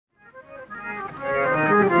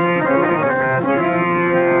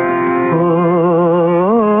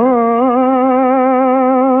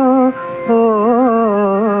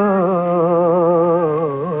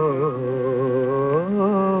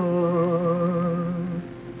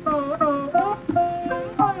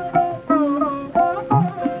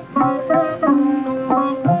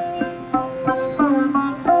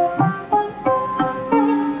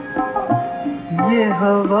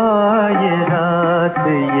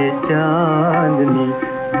ये चांदनी,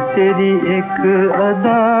 तेरी एक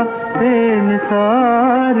अदा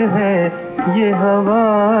बेनिसार है, ये हवा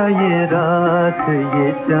ये रात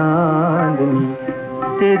ये चांदनी,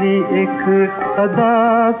 तेरी एक अदा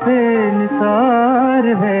बेनिसार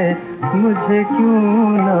है, मुझे क्यों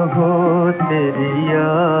न हो तेरी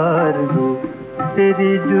आरज़ू,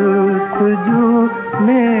 तेरी जुस्तजू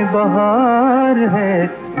में बहार है,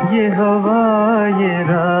 ये हवा ये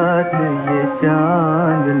रात ये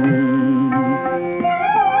चांदनी।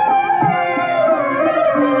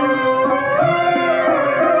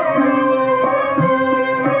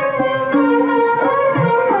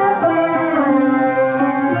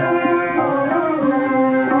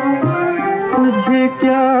 तुझे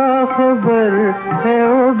क्या खबर है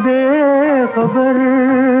ओ बेखबर,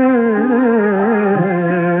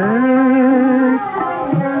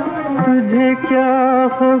 तुझे क्या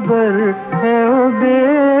खबर है ओ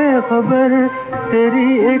बेखबर, तेरी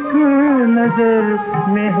एक नजर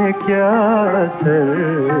में है क्या असर,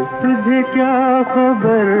 तुझे क्या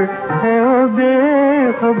खबर है ओ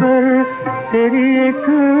बेखबर, तेरी एक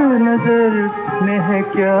नजर में है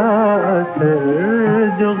क्या असर,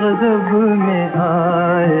 जो गज़ब में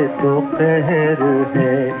आए तो कहर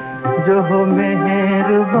है, जो हो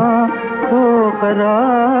मेहरबां तो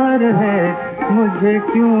करार है, मुझे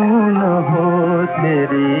क्यों न हो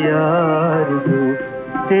तेरी आरज़ू,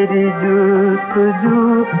 तेरी जुस्तजू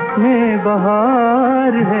में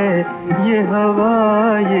बहार है, ये हवा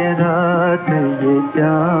ये रात ये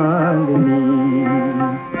चांदनी।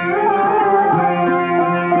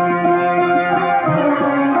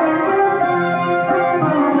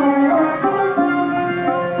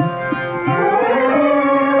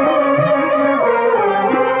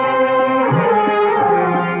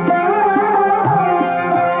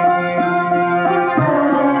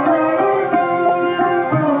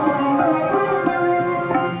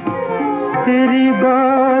 तेरी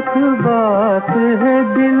बात बात है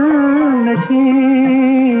दिल नशी,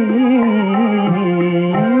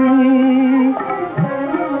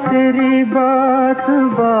 तेरी बात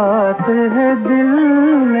बात है दिल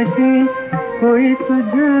नशी, कोई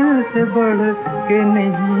तुझसे बढ़ के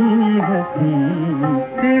नहीं हंसी,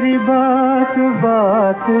 तेरी बात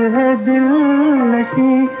बात है दिल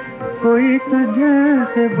नशी, कोई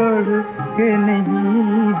तुझसे बढ़ के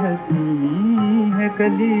नहीं हंसी, है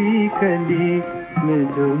कली कली में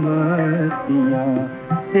जो मस्तियाँ,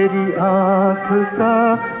 तेरी आँख का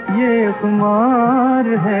ये खुमार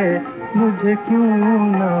है, मुझे क्यों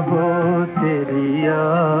न हो तेरी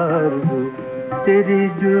आरज़ू, तेरी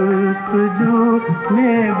जुस्तजू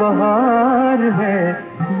में बहार है,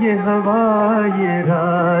 ये हवा ये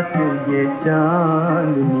रात ये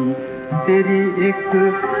चांदनी, तेरी एक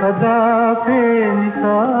अदा पे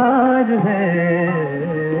निसार है।